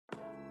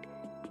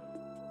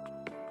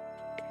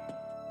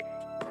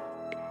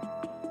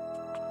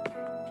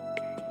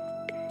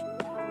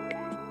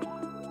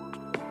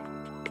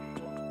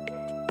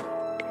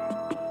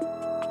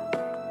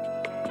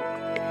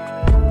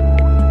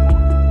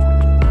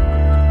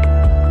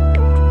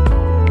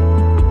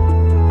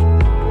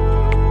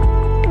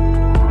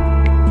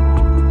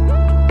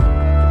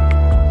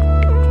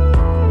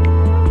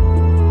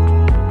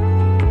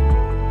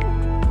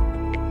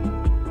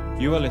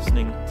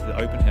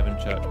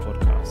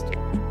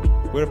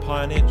Podcast. We're a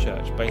pioneer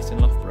church based in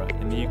Loughborough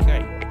in the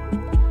UK.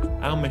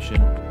 Our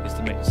mission is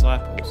to make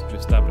disciples to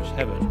establish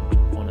heaven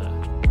on earth.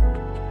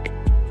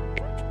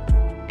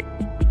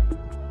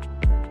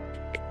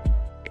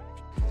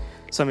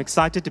 So I'm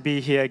excited to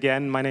be here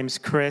again. My name is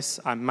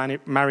Chris. I'm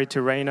married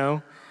to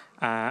Reno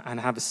and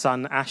have a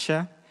son,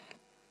 Asher.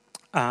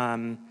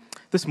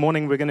 This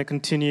morning we're going to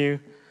continue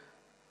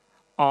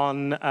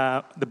on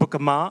the book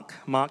of Mark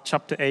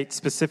chapter 8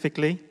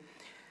 specifically.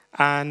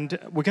 And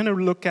we're going to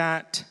look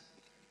at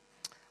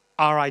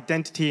our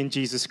identity in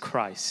Jesus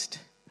Christ.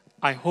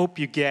 I hope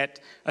you get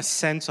a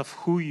sense of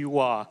who you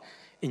are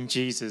in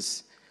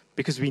Jesus,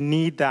 because we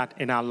need that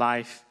in our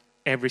life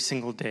every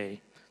single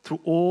day. Through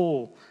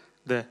all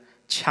the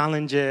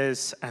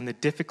challenges and the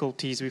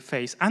difficulties we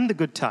face and the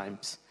good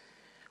times,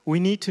 we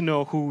need to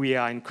know who we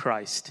are in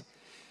Christ.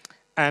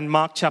 And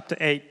Mark chapter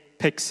 8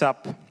 picks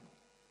up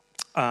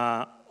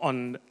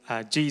on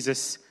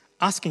Jesus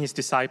asking his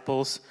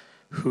disciples,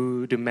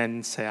 "Who do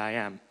men say I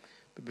am?"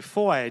 But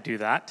before I do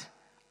that,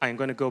 I'm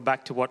going to go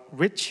back to what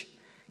Rich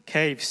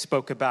Cave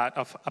spoke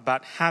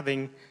about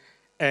having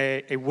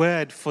a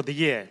word for the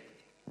year.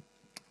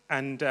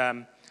 And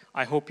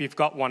I hope you've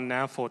got one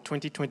now for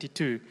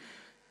 2022.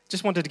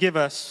 Just wanted to give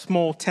a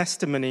small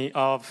testimony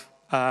of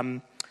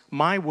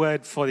my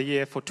word for the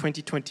year for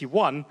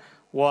 2021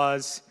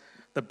 was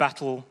 "The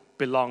battle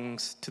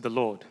belongs to the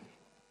Lord."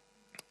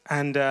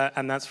 And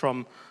that's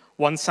from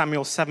 1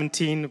 Samuel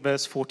 17,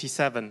 verse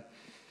 47,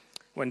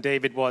 when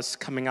David was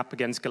coming up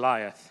against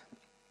Goliath.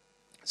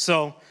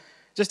 So,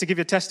 just to give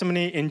you a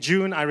testimony, in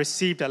June I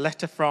received a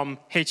letter from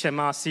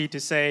HMRC to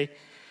say,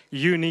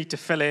 you need to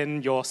fill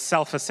in your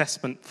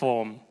self-assessment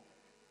form.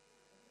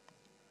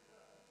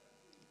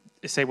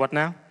 You say what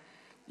now?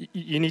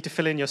 You need to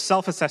fill in your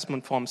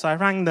self-assessment form. So I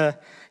rang the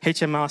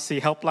HMRC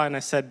helpline. I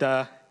said,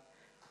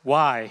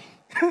 why?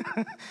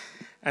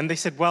 And they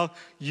said, well,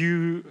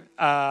 you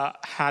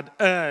had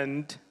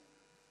earned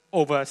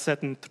over a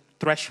certain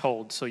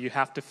threshold, so you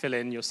have to fill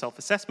in your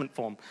self-assessment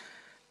form.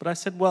 But I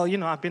said, well,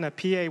 I've been a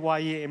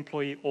PAYE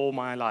employee all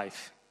my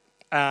life,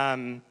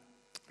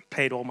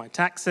 paid all my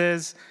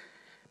taxes.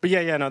 But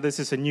this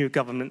is a new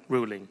government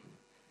ruling.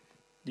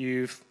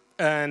 You've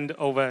earned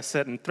over a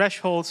certain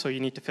threshold, so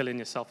you need to fill in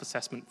your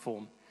self-assessment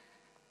form.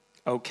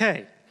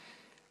 Okay.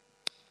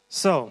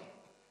 So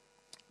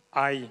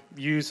I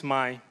use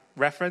my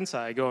reference.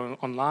 I go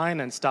online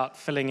and start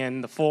filling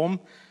in the form,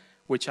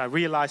 which I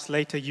realized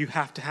later you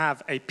have to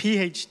have a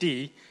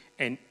PhD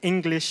in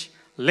English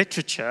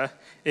literature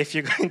if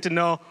you're going to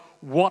know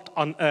what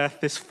on earth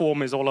this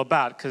form is all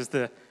about, because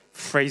the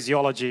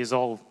phraseology is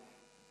all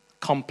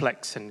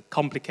complex and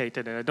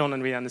complicated, and I don't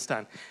really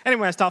understand.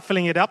 Anyway, I start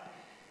filling it up.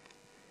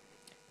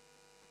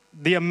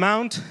 The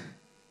amount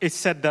it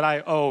said that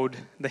I owed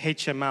the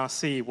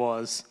HMRC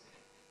was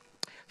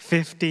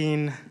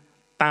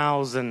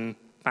 £15,000.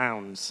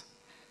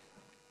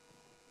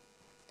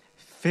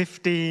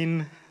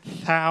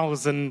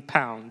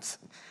 £15,000.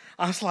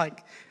 I was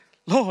like,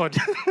 Lord,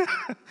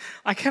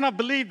 I cannot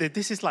believe that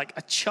this is like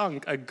a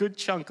good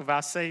chunk of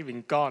our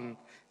saving gone.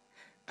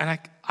 And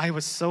I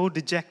was so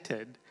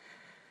dejected.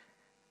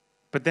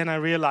 But then I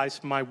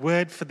realized my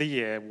word for the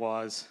year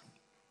was,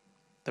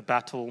 the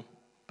battle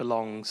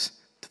belongs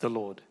to the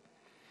Lord.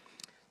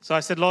 So I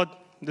said, Lord,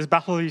 this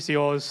battle is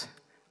yours.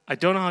 I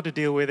don't know how to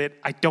deal with it.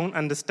 I don't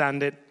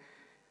understand it.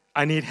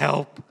 I need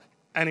help.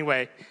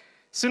 Anyway,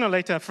 sooner or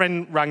later, a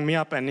friend rang me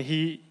up, and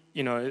he,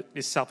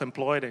 is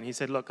self-employed, and he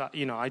said, look,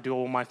 I do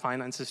all my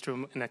finances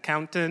through an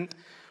accountant.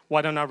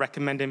 Why don't I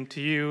recommend him to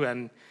you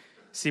and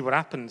see what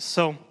happens?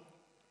 So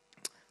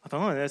I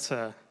thought, that's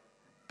a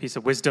piece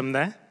of wisdom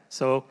there.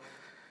 So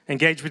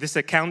engaged with this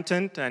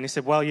accountant, and he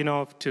said, well,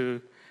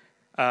 to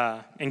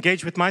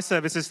engage with my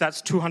services,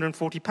 that's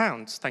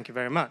 £240. Thank you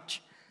very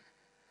much.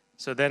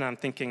 So then I'm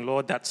thinking,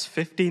 Lord, that's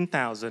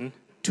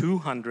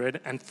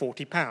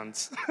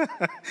 £15,240.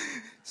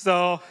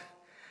 So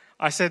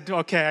I said,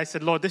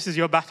 Lord, this is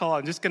your battle.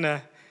 I'm just going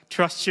to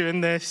trust you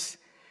in this.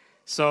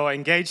 So I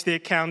engaged the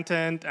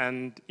accountant,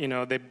 and,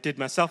 they did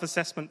my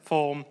self-assessment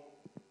form.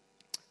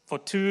 For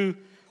 2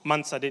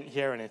 months, I didn't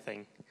hear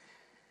anything.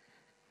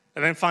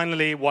 And then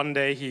finally, one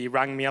day, he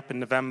rang me up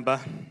in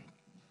November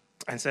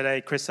and said,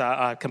 hey, Chris,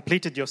 I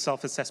completed your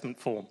self-assessment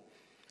form,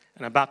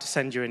 and I'm about to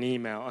send you an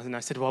email. And I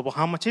said, well,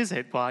 how much is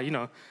it?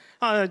 Well,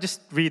 I'll just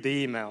read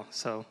the email.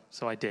 So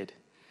I did.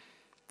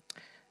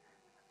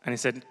 And he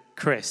said,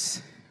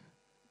 Chris,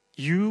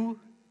 you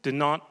do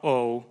not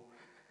owe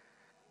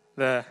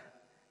the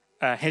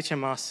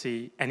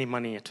HMRC any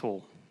money at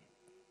all.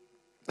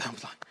 I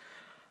was like,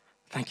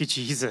 thank you,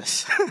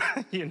 Jesus.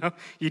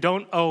 You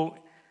don't owe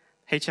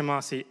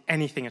HMRC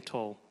anything at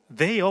all.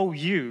 They owe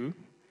you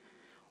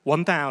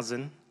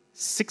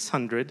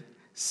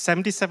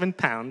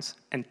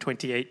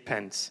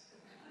 £1,677.28.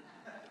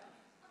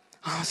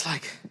 I was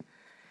like,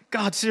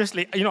 God,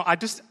 seriously,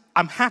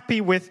 I'm happy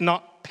with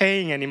not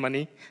paying any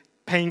money,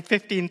 paying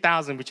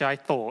 $15,000, which I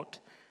thought,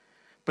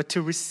 but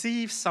to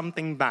receive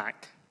something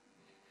back.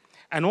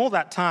 And all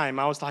that time,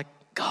 I was like,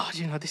 God,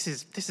 this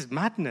is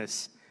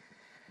madness.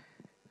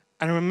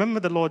 And I remember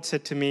the Lord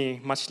said to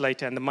me much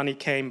later, and the money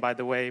came, by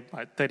the way,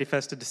 by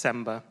 31st of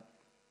December,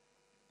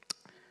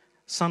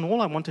 son,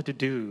 all I wanted to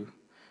do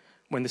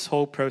when this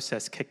whole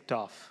process kicked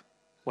off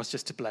was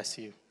just to bless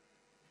you.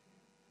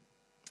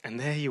 And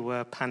there you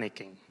were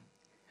panicking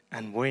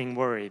and being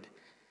worried.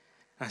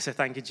 I said,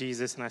 thank you,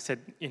 Jesus. And I said,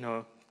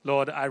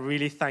 Lord, I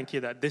really thank you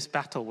that this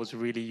battle was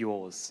really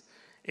yours.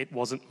 It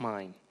wasn't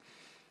mine.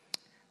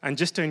 And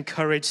just to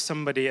encourage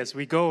somebody as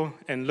we go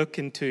and look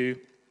into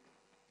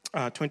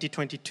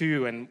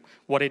 2022 and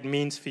what it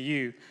means for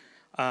you,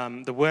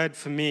 the word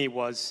for me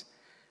was,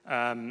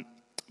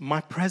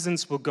 my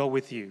presence will go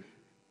with you,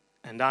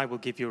 and I will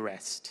give you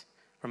rest.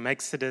 From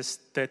Exodus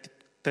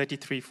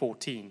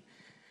 33:14.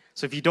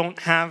 So if you don't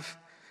have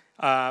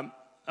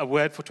a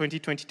word for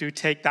 2022,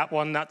 take that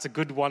one. That's a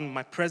good one.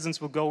 My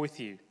presence will go with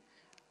you,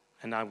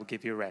 and I will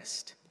give you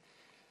rest.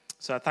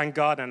 So I thank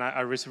God, and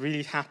I was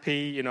really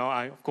happy.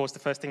 Of course, the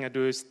first thing I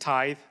do is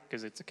tithe,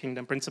 because it's a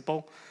kingdom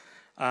principle.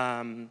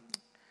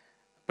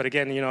 But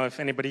again, if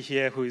anybody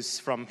here who's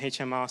from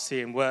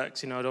HMRC and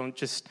works, don't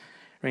just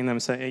ring them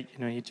and say, hey,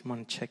 you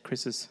want to check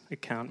Chris's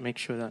account, make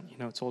sure that,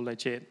 it's all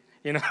legit,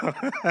 and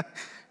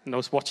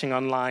those watching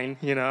online,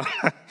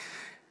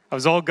 It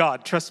was all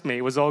God. Trust me,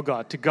 it was all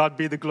God. To God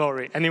be the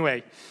glory.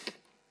 Anyway,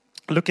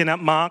 looking at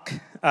Mark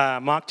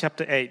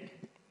chapter 8.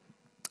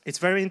 It's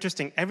very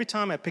interesting. Every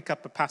time I pick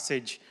up a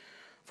passage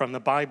from the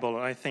Bible,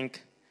 I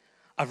think,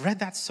 I've read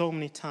that so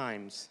many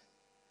times,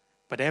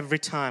 but every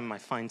time I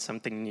find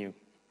something new.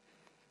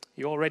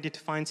 You all ready to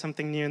find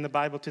something new in the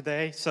Bible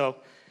today? So,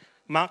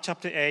 Mark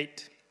chapter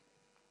 8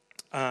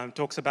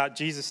 talks about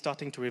Jesus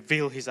starting to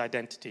reveal his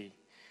identity.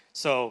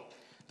 So,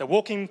 they're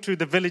walking through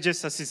the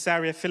villages of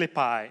Caesarea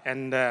Philippi,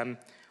 and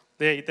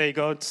they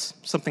go, it's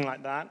something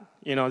like that.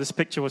 This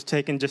picture was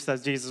taken just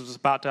as Jesus was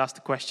about to ask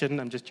the question.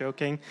 I'm just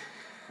joking.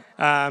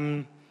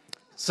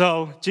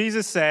 So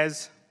Jesus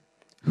says,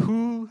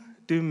 who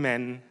do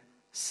men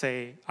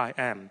say I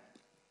am?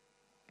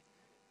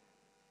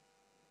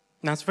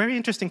 Now, it's a very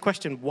interesting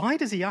question. Why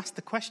does he ask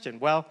the question?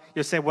 Well,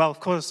 you'll say, well,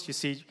 of course, you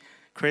see,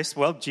 Chris,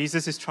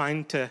 Jesus is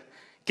trying to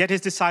get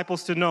his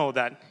disciples to know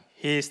that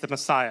he is the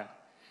Messiah.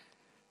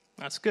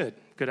 That's good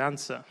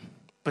answer.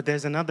 But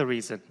there's another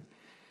reason.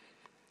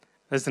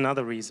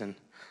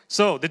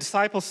 So the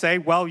disciples say,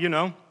 well,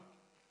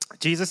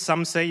 Jesus,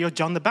 some say you're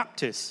John the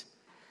Baptist.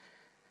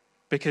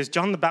 Because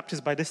John the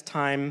Baptist by this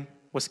time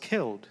was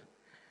killed.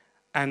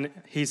 And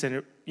he's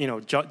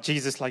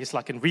Jesus is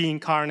like a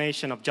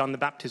reincarnation of John the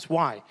Baptist.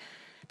 Why?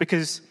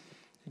 Because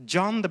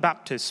John the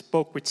Baptist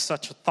spoke with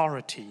such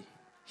authority.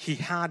 He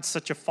had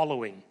such a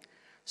following.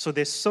 So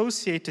they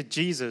associated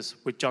Jesus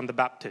with John the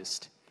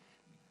Baptist.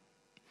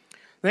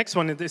 Next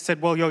one, they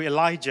said, well, you're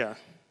Elijah.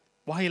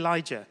 Why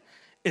Elijah?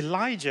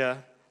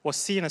 Elijah was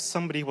seen as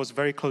somebody who was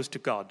very close to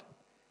God.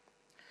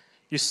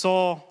 You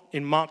saw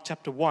in Mark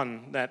chapter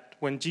 1 that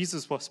when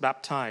Jesus was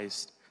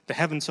baptized, the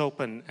heavens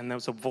opened and there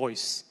was a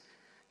voice.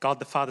 God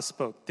the Father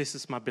spoke, this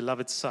is my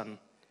beloved Son,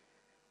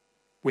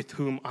 with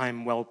whom I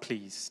am well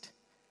pleased.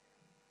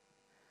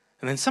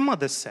 And then some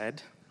others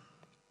said,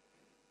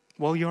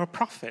 well, you're a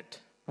prophet.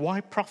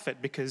 Why prophet?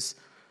 Because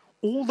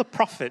all the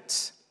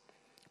prophets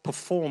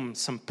performed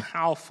some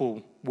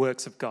powerful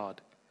works of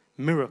God,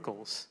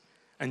 miracles,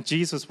 and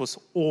Jesus was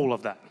all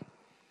of that.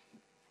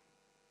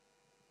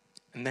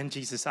 And then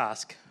Jesus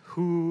asked,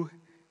 who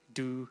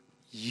do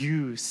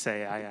you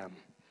say I am?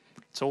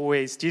 It's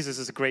always, Jesus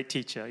is a great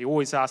teacher. He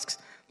always asks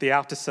the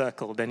outer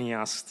circle, then he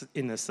asks the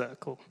inner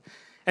circle.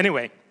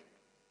 Anyway,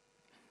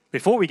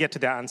 before we get to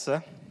the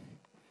answer,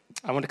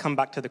 I want to come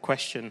back to the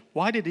question,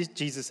 why did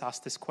Jesus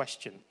ask this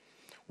question?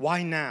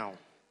 Why now?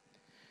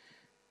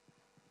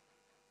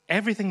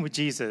 Everything with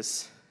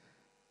Jesus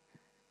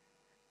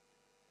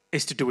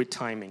is to do with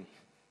timing.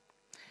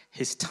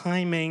 His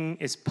timing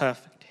is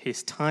perfect.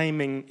 His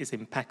timing is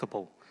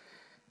impeccable.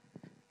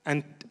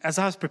 And as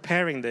I was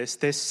preparing this,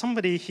 there's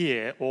somebody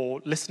here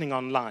or listening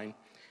online.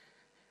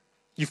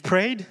 You've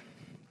prayed,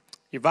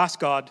 you've asked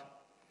God,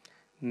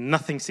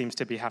 nothing seems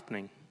to be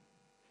happening.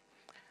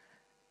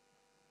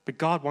 But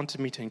God wanted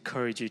me to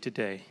encourage you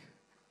today.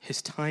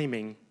 His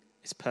timing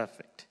is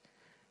perfect.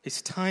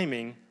 His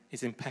timing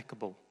is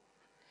impeccable.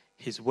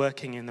 He's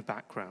working in the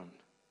background.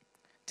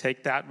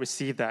 Take that,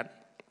 receive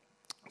that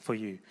for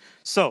you.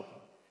 So,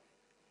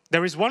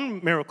 there is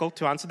one miracle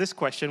to answer this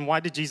question. Why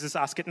did Jesus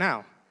ask it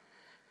now?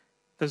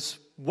 There's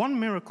one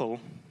miracle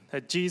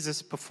that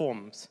Jesus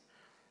performs.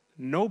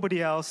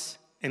 Nobody else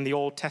in the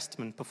Old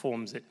Testament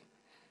performs it.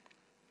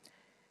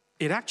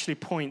 It actually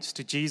points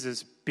to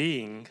Jesus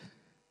being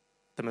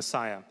the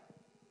Messiah.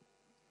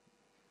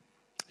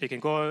 You can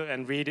go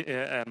and read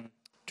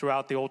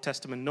throughout the Old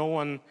Testament. No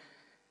one,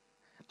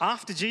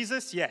 after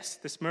Jesus, yes,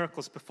 this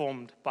miracle is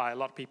performed by a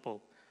lot of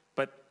people.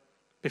 But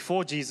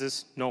before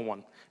Jesus, no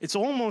one. It's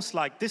almost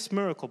like this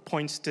miracle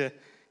points to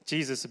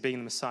Jesus being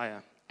the Messiah.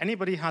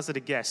 Anybody hazard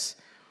a guess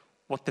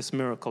what this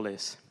miracle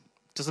is?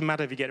 Doesn't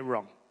matter if you get it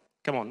wrong.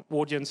 Come on,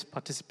 audience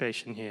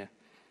participation here.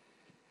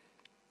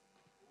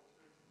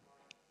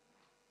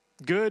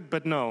 Good,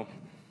 but no.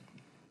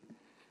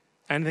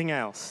 Anything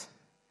else?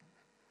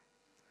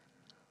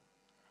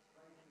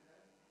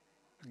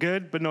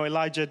 Good, but no,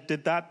 Elijah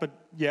did that, but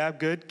yeah,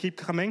 good, keep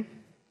coming.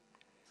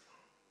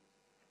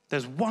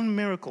 There's one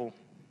miracle.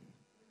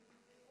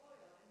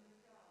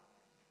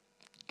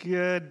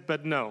 Good,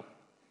 but no.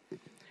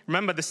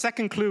 Remember, the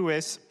second clue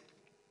is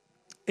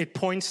it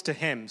points to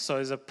him. So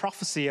there's a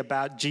prophecy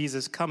about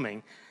Jesus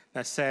coming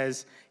that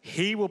says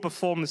he will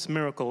perform this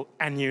miracle,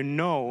 and you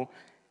know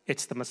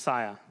it's the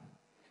Messiah.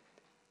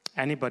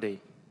 Anybody?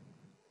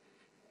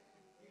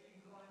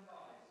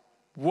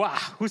 Wow,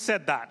 who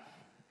said that?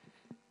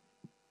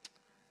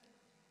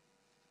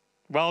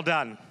 Well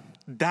done.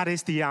 That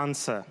is the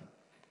answer.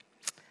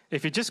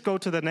 If you just go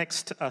to the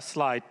next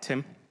slide,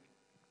 Tim.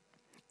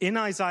 In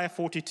Isaiah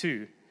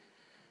 42,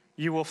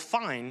 you will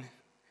find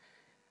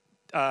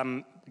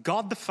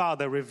God the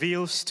Father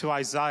reveals to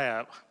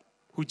Isaiah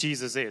who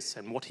Jesus is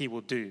and what he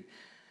will do.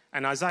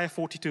 And Isaiah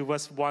 42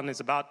 verse 1 is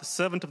about the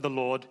servant of the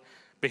Lord.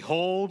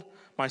 Behold,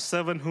 my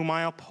servant whom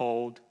I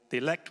uphold, the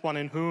elect one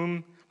in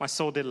whom my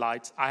soul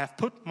delights. I have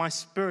put my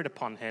spirit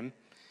upon him,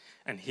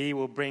 and he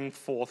will bring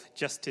forth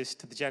justice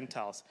to the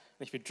Gentiles.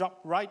 And if you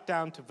drop right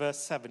down to verse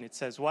 7, it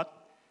says what?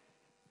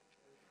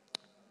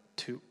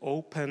 To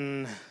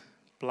open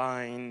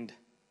blind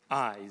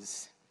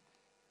eyes.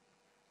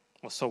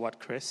 Well, so what,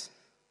 Chris?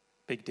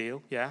 Big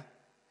deal, yeah?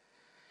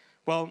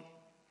 Well,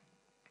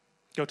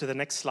 go to the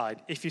next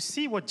slide. If you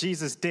see what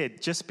Jesus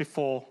did just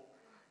before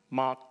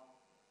Mark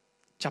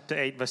chapter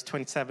 8, verse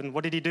 27,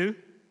 what did he do?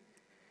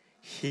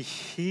 He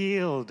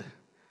healed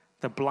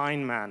the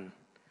blind man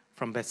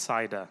from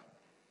Bethsaida.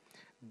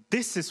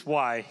 This is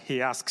why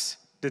he asks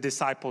the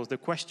disciples the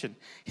question.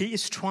 He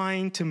is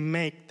trying to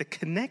make the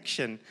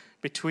connection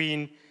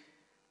between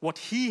what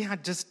he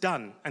had just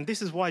done. And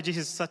this is why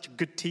Jesus is such a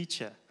good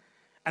teacher.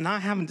 And I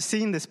haven't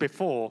seen this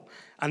before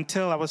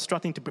until I was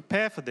starting to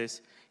prepare for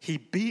this. He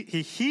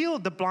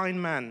healed the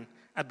blind man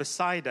at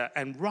Bethsaida,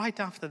 and right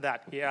after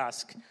that, he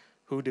asked,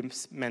 who do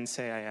men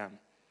say I am?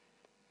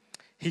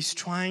 He's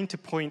trying to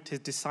point his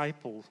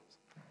disciples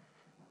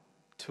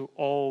to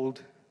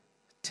Old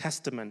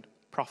Testament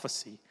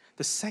prophecy.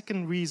 The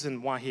second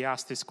reason why he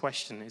asked this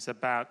question is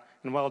about,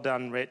 and well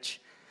done,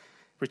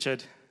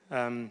 Richard,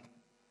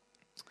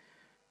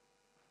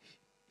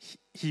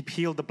 he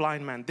healed the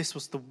blind man. This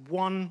was the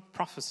one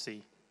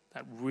prophecy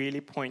that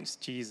really points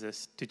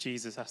to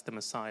Jesus as the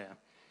Messiah.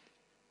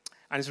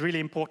 And it's really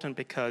important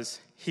because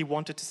he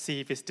wanted to see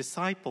if his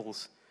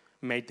disciples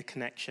made the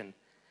connection.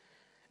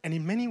 And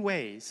in many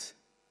ways,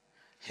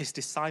 his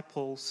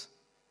disciples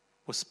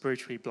were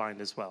spiritually blind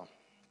as well.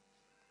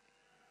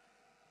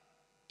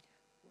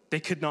 They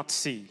could not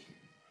see.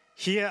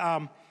 Here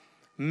are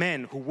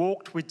men who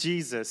walked with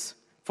Jesus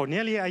for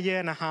nearly a year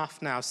and a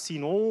half now,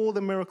 seen all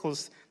the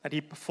miracles that he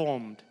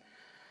performed.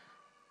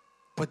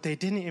 But they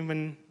didn't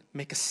even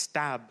make a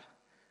stab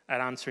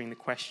at answering the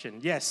question.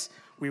 Yes,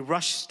 we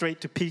rush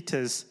straight to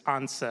Peter's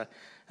answer,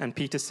 and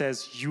Peter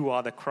says, you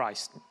are the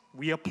Christ.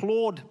 We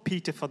applaud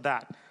Peter for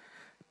that.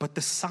 But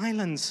the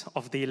silence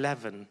of the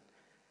 11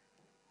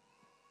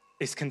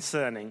 is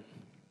concerning.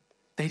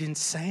 They didn't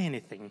say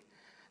anything.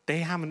 They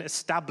haven't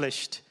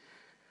established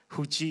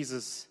who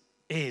Jesus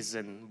is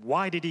and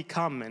why did he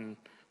come and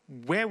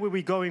where were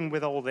we going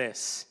with all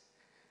this?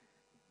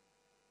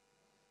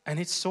 And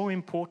it's so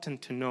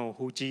important to know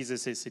who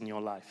Jesus is in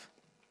your life.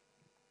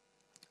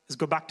 Let's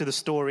go back to the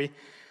story.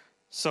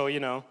 So,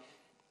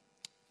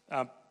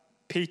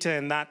 Peter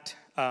in that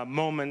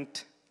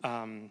moment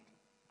comes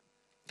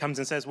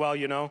and says, well,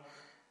 you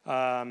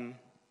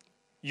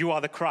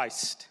are the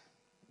Christ.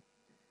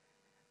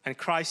 And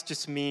Christ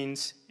just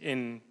means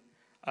in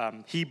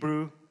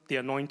Hebrew, the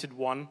anointed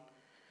one.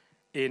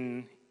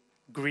 In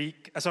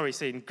Greek, it's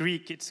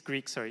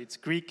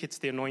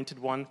the anointed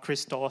one.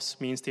 Christos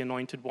means the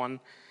anointed one.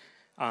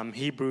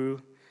 Hebrew,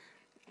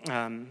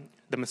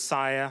 the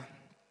Messiah,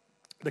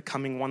 the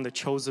coming one, the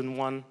chosen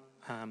one.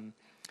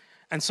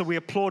 And so we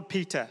applaud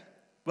Peter.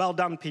 Well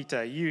done,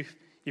 Peter. You've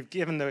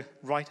given the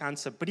right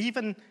answer. But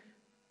even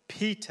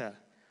Peter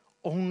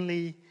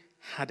only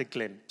had a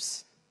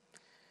glimpse.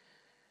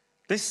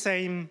 This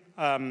same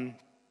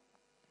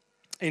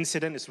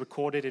incident is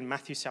recorded in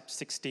Matthew chapter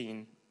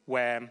 16,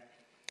 where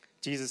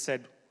Jesus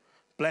said,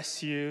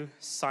 bless you,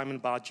 Simon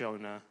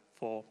Bar-Jonah,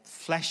 for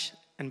flesh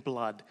and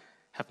blood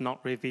have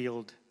not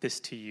revealed this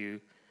to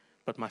you,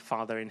 but my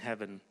Father in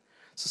heaven.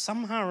 So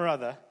somehow or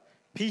other,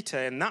 Peter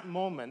in that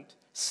moment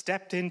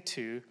stepped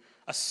into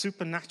a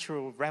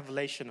supernatural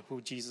revelation of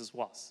who Jesus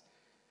was.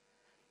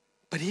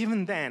 But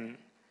even then,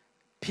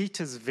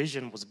 Peter's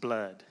vision was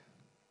blurred.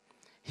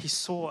 He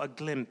saw a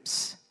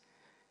glimpse,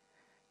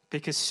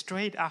 because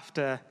straight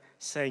after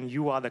saying,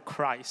 you are the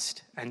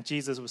Christ, and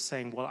Jesus was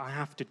saying, well, I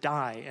have to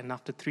die, and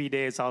after 3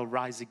 days I'll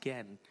rise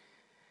again.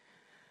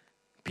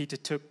 Peter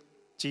took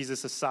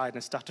Jesus aside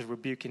and started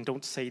rebuking,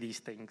 don't say these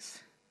things.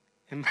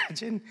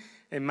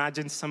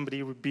 Imagine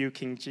somebody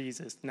rebuking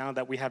Jesus now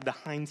that we have the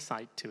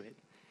hindsight to it.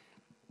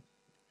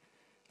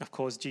 Of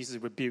course, Jesus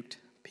rebuked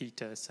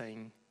Peter,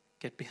 saying,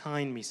 get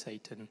behind me,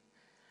 Satan.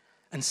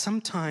 And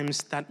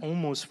sometimes that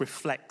almost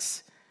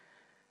reflects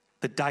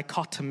the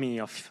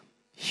dichotomy of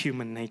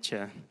human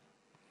nature.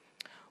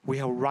 We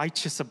are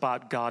righteous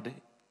about God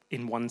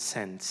in one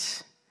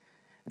sense,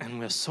 and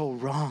we're so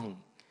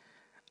wrong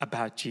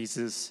about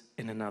Jesus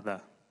in another.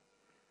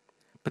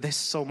 But there's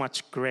so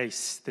much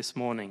grace this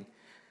morning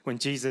when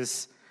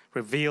Jesus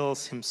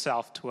reveals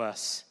himself to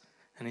us,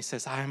 and he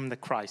says, I am the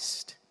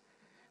Christ.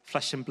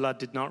 Flesh and blood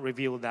did not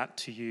reveal that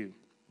to you.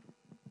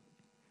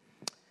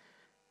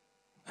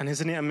 And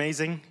isn't it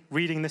amazing?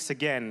 Reading this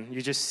again,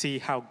 you just see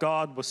how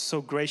God was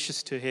so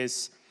gracious to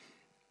his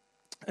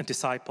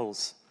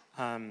disciples.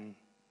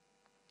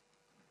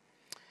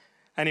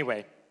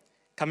 Anyway,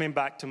 coming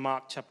back to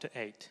Mark chapter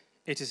 8,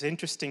 it is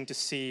interesting to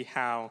see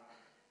how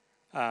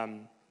the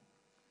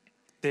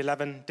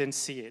 11 didn't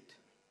see it.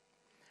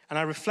 And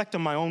I reflect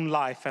on my own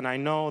life, and I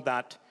know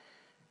that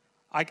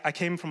I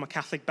came from a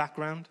Catholic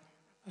background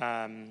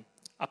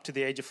up to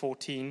the age of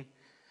 14.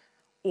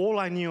 All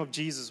I knew of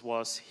Jesus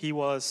was he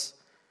was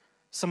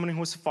someone who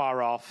was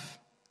far off,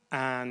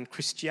 and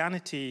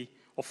Christianity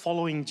or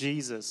following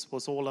Jesus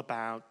was all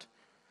about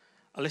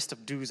a list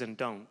of do's and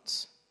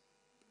don'ts.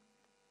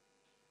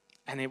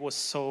 And it was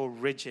so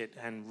rigid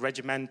and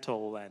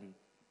regimental and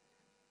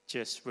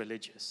just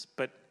religious.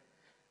 But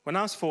when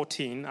I was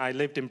 14, I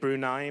lived in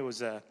Brunei. It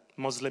was a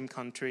Muslim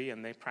country,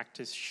 and they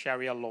practiced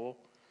Sharia law.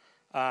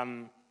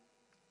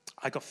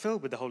 I got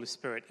filled with the Holy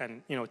Spirit,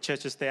 and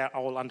churches there are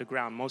all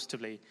underground,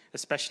 mostly,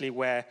 especially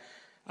where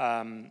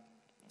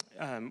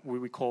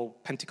we call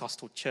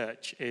Pentecostal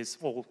church is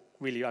all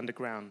really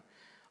underground.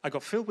 I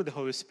got filled with the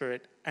Holy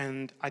Spirit,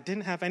 and I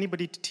didn't have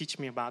anybody to teach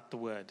me about the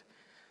Word.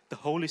 The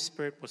Holy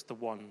Spirit was the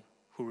one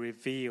who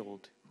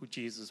revealed who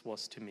Jesus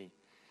was to me.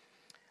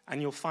 And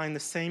you'll find the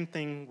same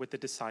thing with the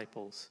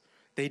disciples.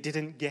 They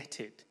didn't get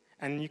it.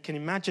 And you can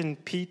imagine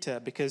Peter,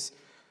 because,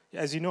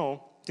 as you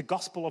know, the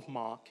Gospel of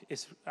Mark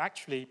is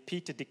actually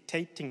Peter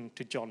dictating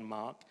to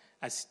Mark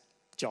as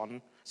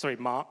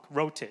Mark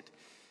wrote it.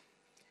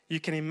 You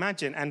can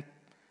imagine, and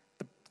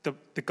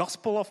the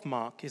Gospel of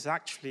Mark is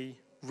actually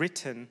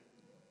written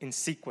in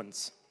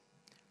sequence,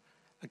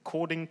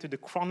 according to the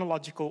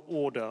chronological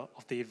order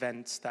of the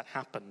events that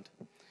happened.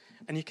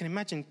 And you can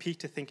imagine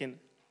Peter thinking,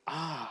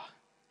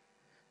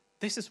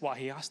 this is why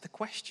he asked the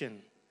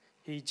question.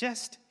 He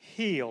just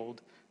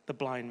healed the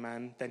blind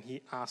man, then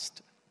he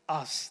asked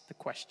us the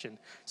question.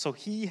 So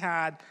he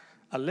had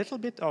a little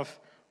bit of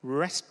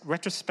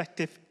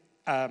retrospective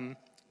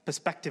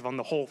perspective on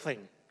the whole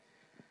thing.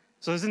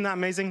 So isn't that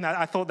amazing?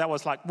 I thought that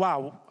was like,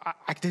 wow,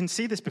 I didn't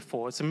see this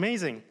before. It's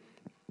amazing.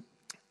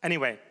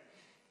 Anyway,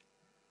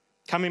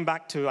 coming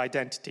back to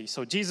identity.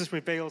 So Jesus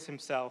reveals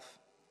himself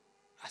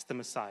as the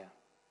Messiah.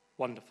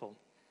 Wonderful.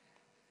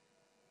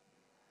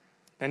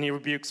 Then he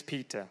rebukes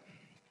Peter.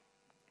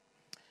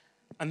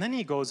 And then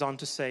he goes on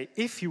to say,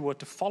 if you were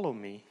to follow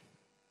me,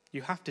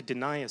 you have to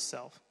deny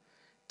yourself,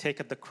 take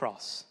up the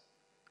cross,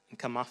 and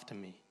come after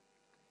me.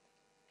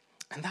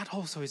 And that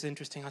also is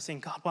interesting. I was saying,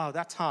 God, wow,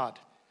 that's hard.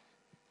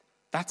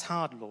 That's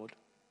hard, Lord.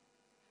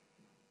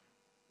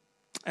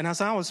 And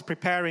as I was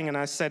preparing, and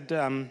I said,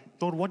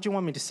 Lord, what do you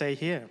want me to say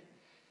here?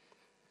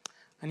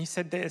 And he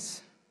said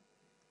this,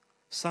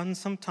 son,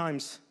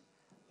 sometimes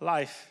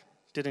life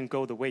didn't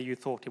go the way you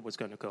thought it was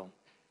going to go.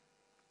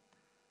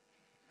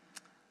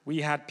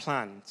 We had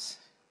plans.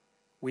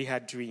 We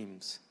had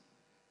dreams.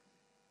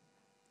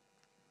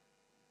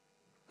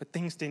 But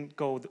things didn't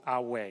go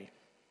our way.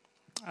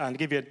 And to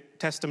give you a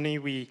testimony,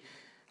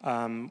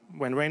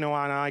 when Reno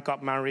and I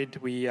got married,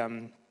 we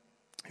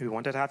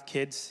wanted to have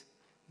kids.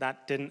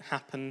 That didn't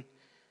happen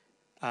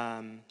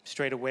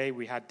straight away.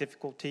 We had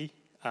difficulty.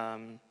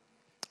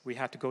 We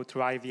had to go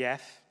through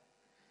IVF.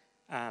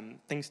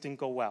 Things didn't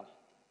go well.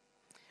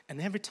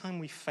 And every time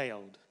we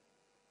failed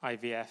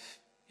IVF,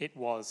 it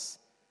was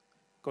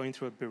going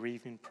through a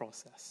bereaving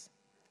process.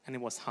 And it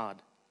was hard.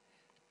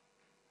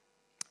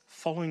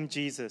 Following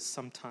Jesus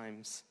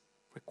sometimes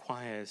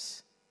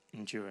requires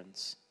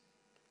endurance.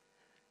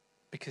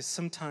 Because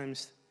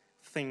sometimes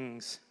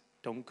things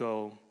don't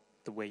go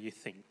the way you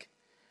think.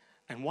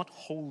 And what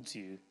holds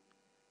you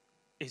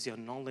is your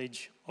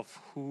knowledge of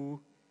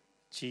who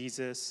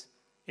Jesus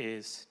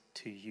is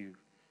to you,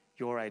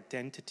 your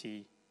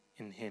identity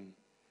in him.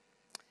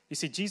 You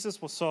see,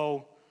 Jesus was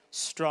so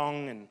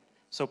strong and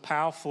so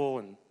powerful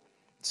and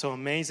so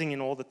amazing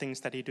in all the things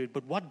that he did.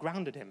 But what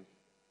grounded him?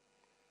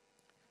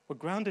 What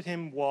grounded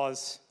him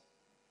was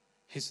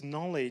his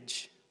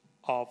knowledge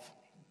of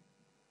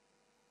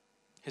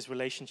his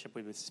relationship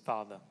with his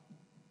Father.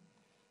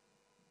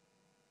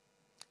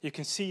 You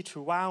can see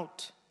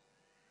throughout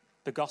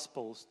the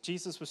Gospels,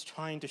 Jesus was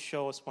trying to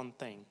show us one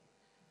thing.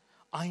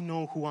 I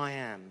know who I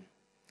am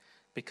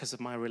because of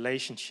my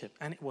relationship.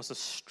 And it was a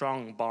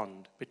strong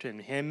bond between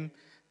him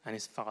and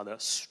his Father. A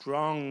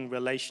strong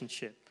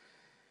relationship.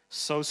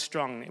 So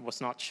strong it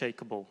was not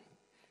shakable.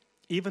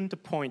 Even to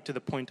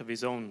the point of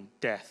his own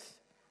death.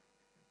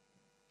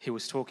 He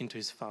was talking to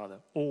his Father.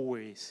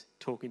 Always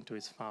talking to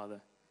his Father.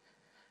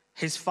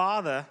 His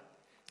Father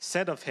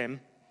said of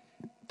him,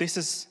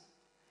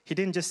 he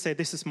didn't just say,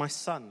 this is my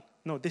son.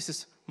 No, this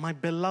is my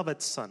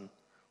beloved son.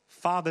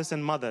 Fathers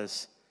and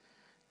mothers,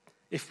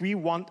 if we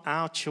want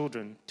our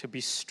children to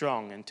be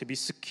strong and to be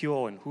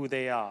secure in who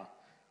they are,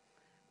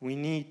 we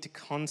need to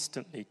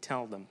constantly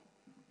tell them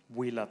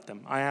we love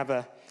them. I have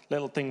a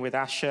little thing with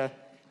Asher.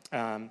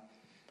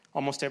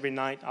 Almost every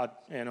night, I'd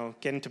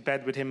get into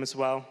bed with him as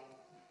well.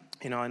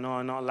 I know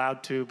I'm not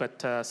allowed to,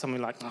 but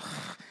something like,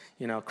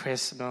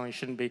 Chris, no, you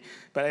shouldn't be.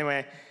 But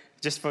anyway,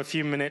 just for a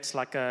few minutes,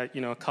 like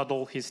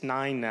cuddle. He's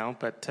 9 now,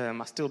 but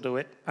I still do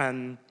it.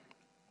 And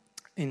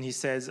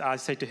I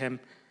say to him,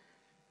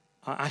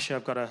 Asher,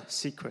 I've got a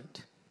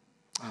secret.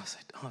 I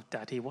said, oh,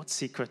 Daddy, what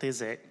secret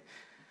is it?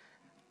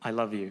 I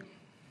love you.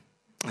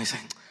 I said,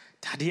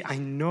 Daddy, I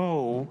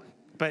know,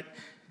 but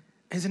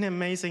isn't it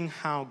amazing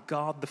how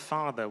God the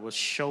Father was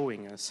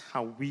showing us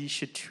how we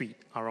should treat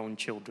our own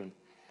children?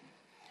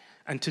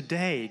 And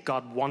today,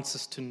 God wants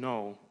us to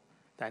know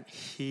that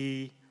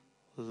He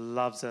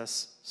loves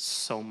us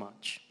so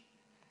much.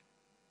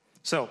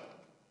 So,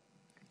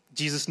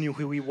 Jesus knew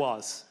who He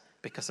was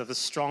because of the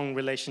strong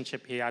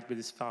relationship He had with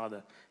His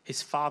Father.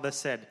 His Father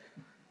said,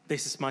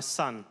 this is my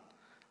Son.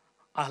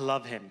 I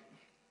love Him.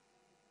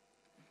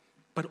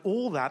 But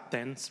all that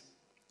then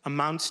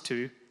amounts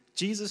to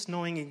Jesus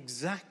knowing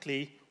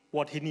exactly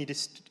what he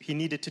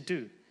needed to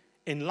do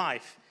in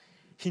life.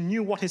 He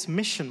knew what His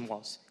mission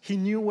was. He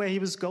knew where He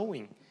was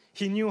going.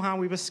 He knew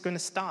how He was going to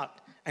start,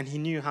 and He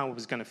knew how He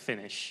was going to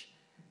finish.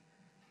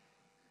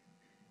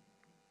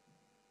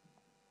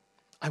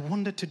 I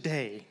wonder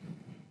today,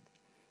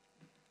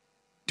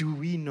 do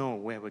we know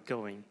where we're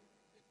going?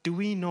 Do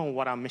we know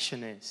what our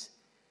mission is?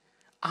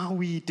 Are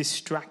we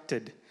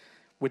distracted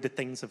with the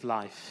things of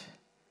life?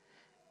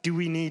 Do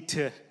we need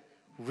to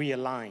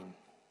realign?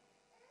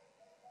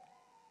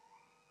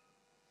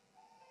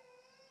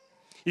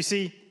 You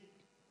see,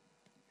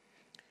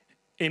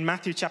 in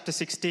Matthew chapter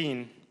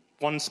 16,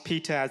 once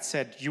Peter had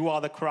said, you are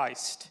the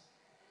Christ,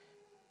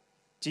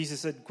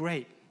 Jesus said,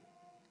 great,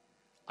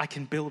 I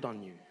can build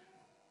on you.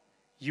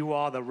 You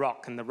are the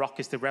rock, and the rock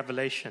is the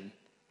revelation,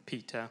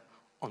 Peter,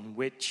 on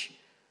which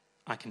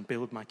I can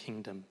build my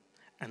kingdom,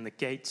 and the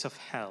gates of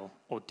hell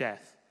or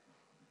death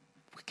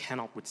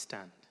cannot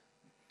withstand.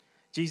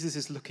 Jesus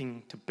is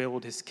looking to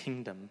build His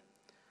kingdom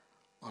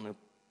on a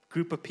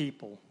group of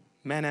people,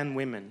 men and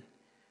women,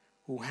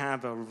 who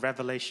have a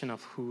revelation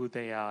of who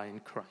they are in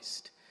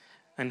Christ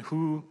and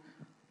who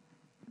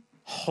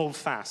hold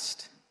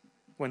fast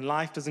when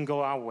life doesn't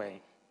go our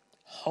way.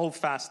 Hold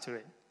fast to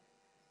it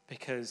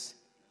because,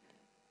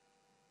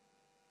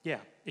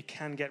 it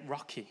can get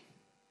rocky.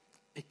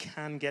 It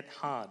can get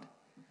hard.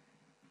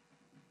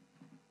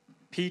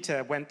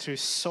 Peter went through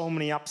so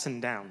many ups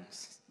and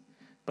downs.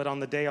 But on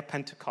the day of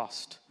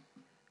Pentecost,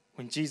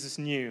 when Jesus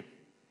knew,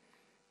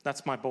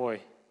 that's my boy,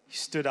 he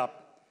stood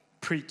up,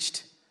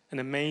 preached an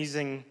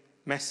amazing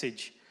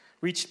message,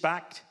 reached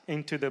back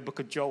into the book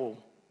of Joel.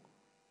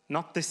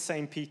 Not this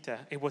same Peter.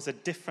 It was a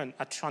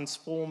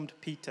transformed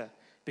Peter,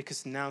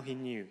 because now he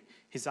knew.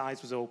 His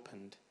eyes was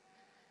opened.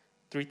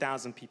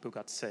 3,000 people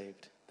got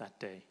saved that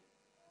day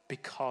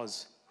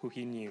because who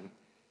he knew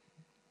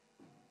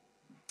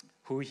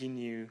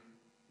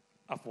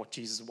of what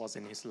Jesus was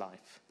in his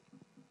life.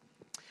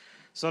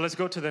 So let's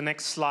go to the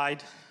next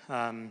slide.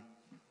 Coming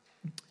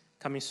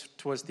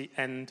towards the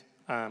end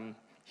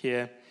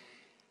here.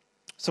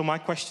 So my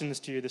questions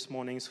to you this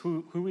morning is,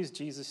 who is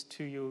Jesus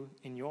to you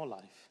in your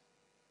life?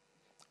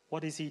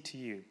 What is He to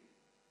you?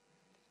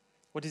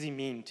 What does He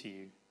mean to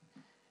you?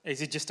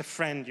 Is it just a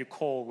friend you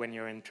call when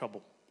you're in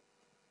trouble?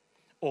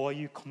 Or are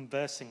you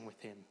conversing with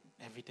Him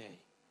every day?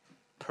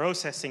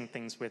 Processing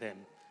things with Him?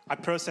 I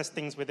process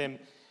things with Him.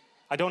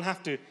 I don't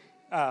have to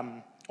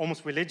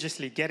almost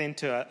religiously get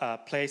into a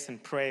place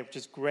and pray, which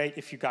is great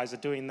if you guys are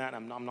doing that.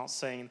 I'm not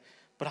saying,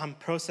 but I'm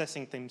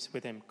processing things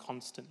with Him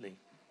constantly,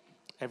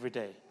 every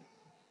day.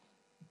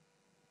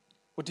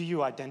 What do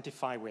you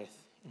identify with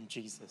in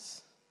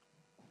Jesus?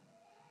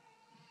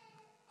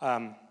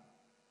 I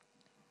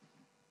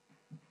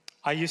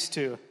used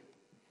to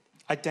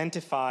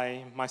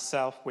identify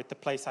myself with the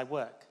place I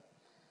work.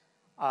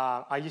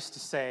 I used to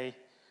say,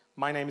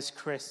 my name is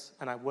Chris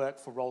and I work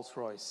for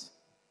Rolls-Royce.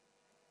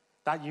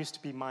 That used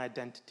to be my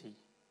identity.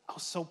 I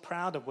was so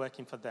proud of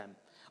working for them.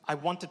 I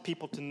wanted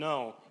people to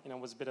know, it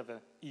was a bit of an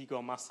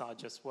ego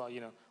massage as well,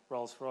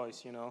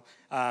 Rolls-Royce,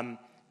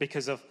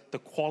 because of the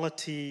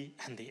quality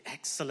and the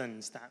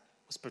excellence that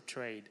was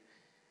portrayed.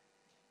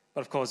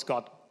 But of course,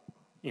 God,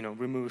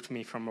 removed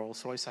me from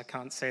Rolls-Royce. I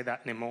can't say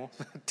that anymore.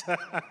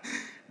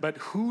 But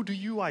who do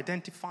you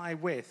identify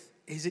with?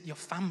 Is it your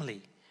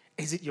family?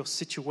 Is it your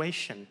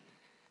situation?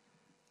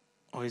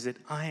 Or is it,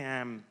 I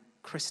am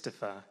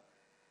Christopher?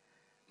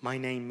 My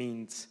name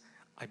means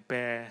I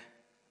bear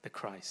the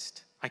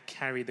Christ. I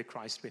carry the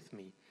Christ with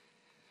me.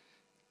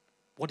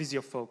 What is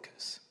your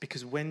focus?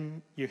 Because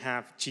when you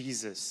have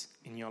Jesus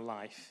in your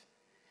life,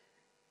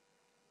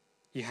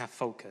 you have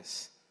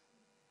focus.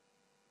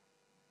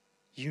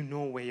 You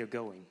know where you're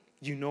going.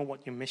 You know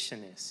what your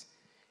mission is.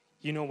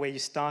 You know where you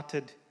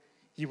started.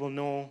 You will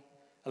know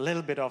a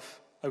little bit of,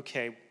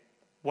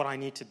 what I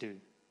need to do.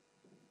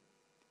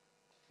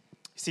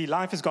 See,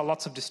 life has got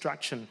lots of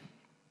distraction.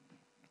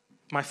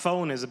 My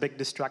phone is a big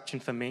distraction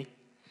for me.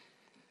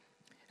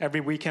 Every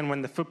weekend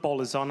when the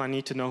football is on, I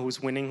need to know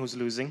who's winning, who's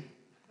losing,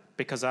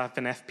 because I have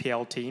an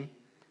FPL team.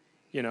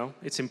 You know,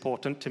 it's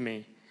important to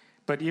me.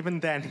 But even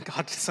then,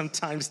 God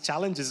sometimes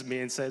challenges me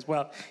and says,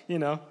 well, you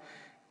know,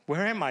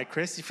 where am I,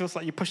 Chris? It feels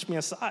like you pushed me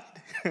aside.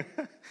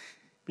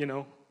 You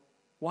know,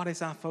 what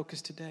is our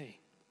focus today?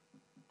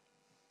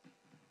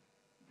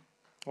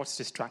 What's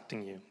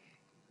distracting you?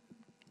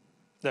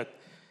 Look,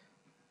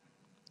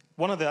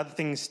 one of the other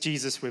things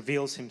Jesus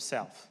reveals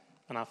himself,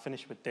 and I'll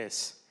finish with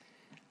this,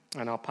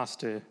 and I'll pass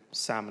to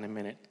Sam in a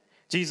minute.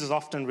 Jesus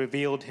often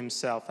revealed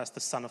himself as the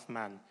Son of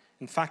Man.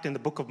 In fact, in the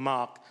book of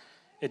Mark,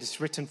 it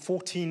is written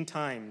 14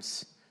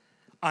 times,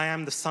 I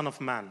am the Son of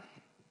Man.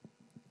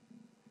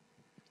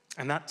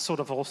 And that sort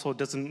of also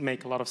doesn't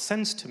make a lot of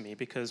sense to me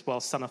because, well,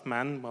 Son of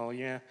Man, well,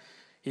 yeah,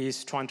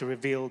 he's trying to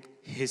reveal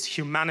his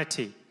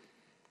humanity.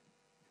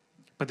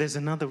 But there's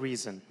another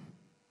reason.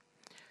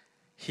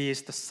 He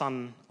is the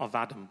son of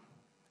Adam.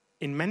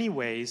 In many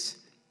ways,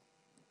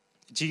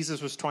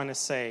 Jesus was trying to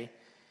say,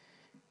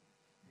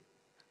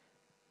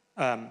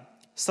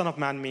 Son of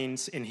Man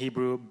means in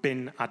Hebrew,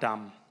 bin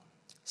Adam,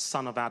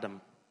 son of Adam.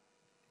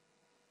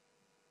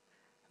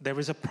 There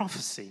is a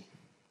prophecy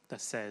that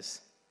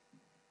says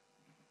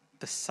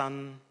the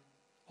son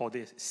or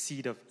the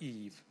seed of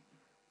Eve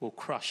will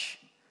crush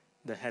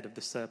the head of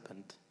the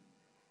serpent,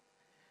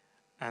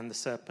 and the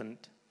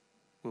serpent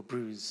will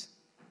bruise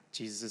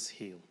Jesus'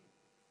 heel.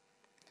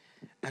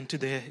 And to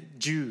the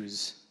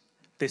Jews,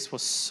 this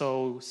was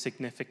so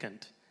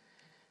significant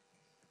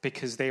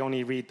because they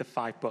only read the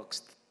 5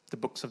 books, the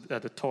books of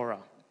the Torah.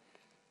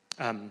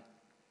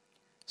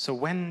 So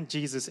when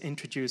Jesus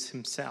introduced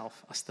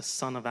himself as the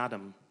son of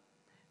Adam,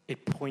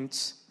 it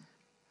points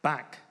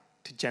back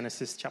to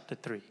Genesis chapter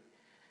 3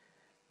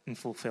 in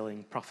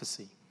fulfilling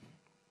prophecy.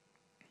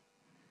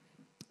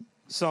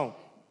 So,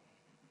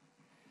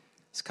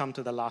 let's come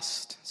to the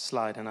last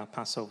slide and I'll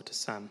pass over to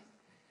Sam.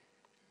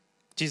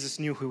 Jesus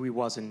knew who he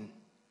was in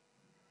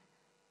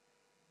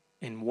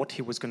what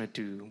he was going to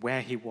do,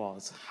 where he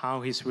was,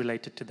 how he's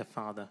related to the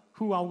Father.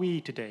 Who are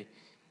we today?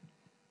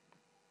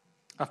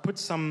 I've put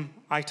some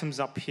items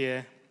up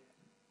here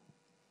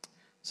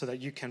so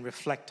that you can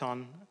reflect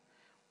on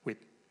with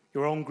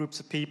your own groups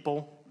of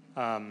people.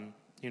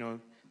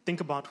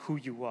 Think about who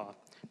you are.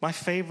 My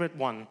favorite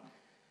one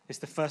is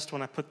the first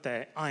one I put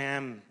there. I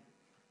am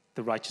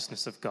the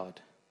righteousness of God.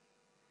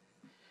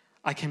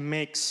 I can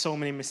make so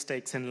many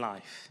mistakes in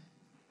life.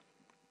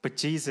 But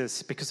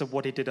Jesus, because of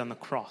what he did on the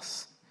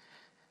cross,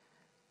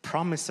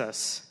 promise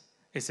us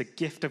is a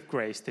gift of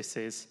grace. This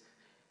is,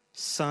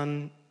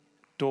 son,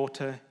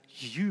 daughter,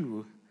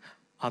 you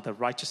are the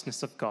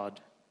righteousness of God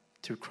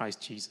through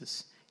Christ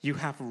Jesus. You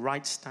have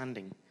right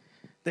standing.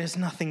 There's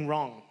nothing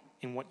wrong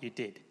in what you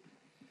did.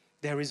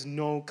 There is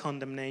no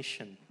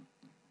condemnation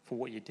for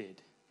what you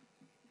did.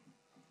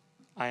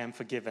 I am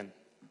forgiven.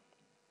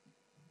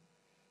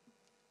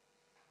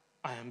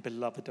 I am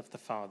beloved of the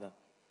Father.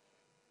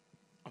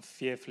 I'm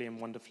fearfully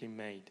and wonderfully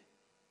made.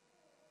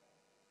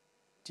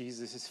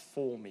 Jesus is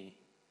for me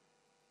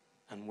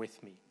and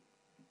with me.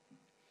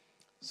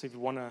 So if you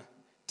want to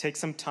take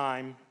some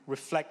time,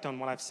 reflect on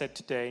what I've said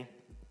today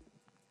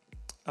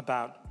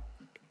about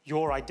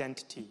your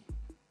identity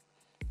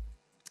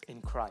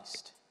in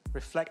Christ.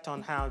 Reflect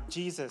on how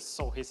Jesus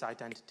saw his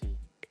identity.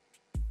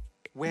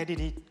 Where did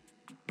he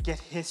get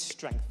his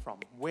strength from?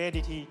 Where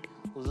did he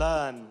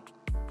learn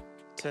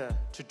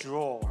to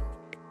draw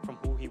from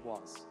who he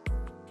was?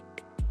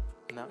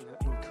 And I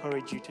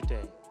encourage you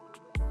today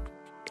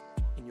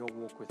in your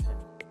walk with him.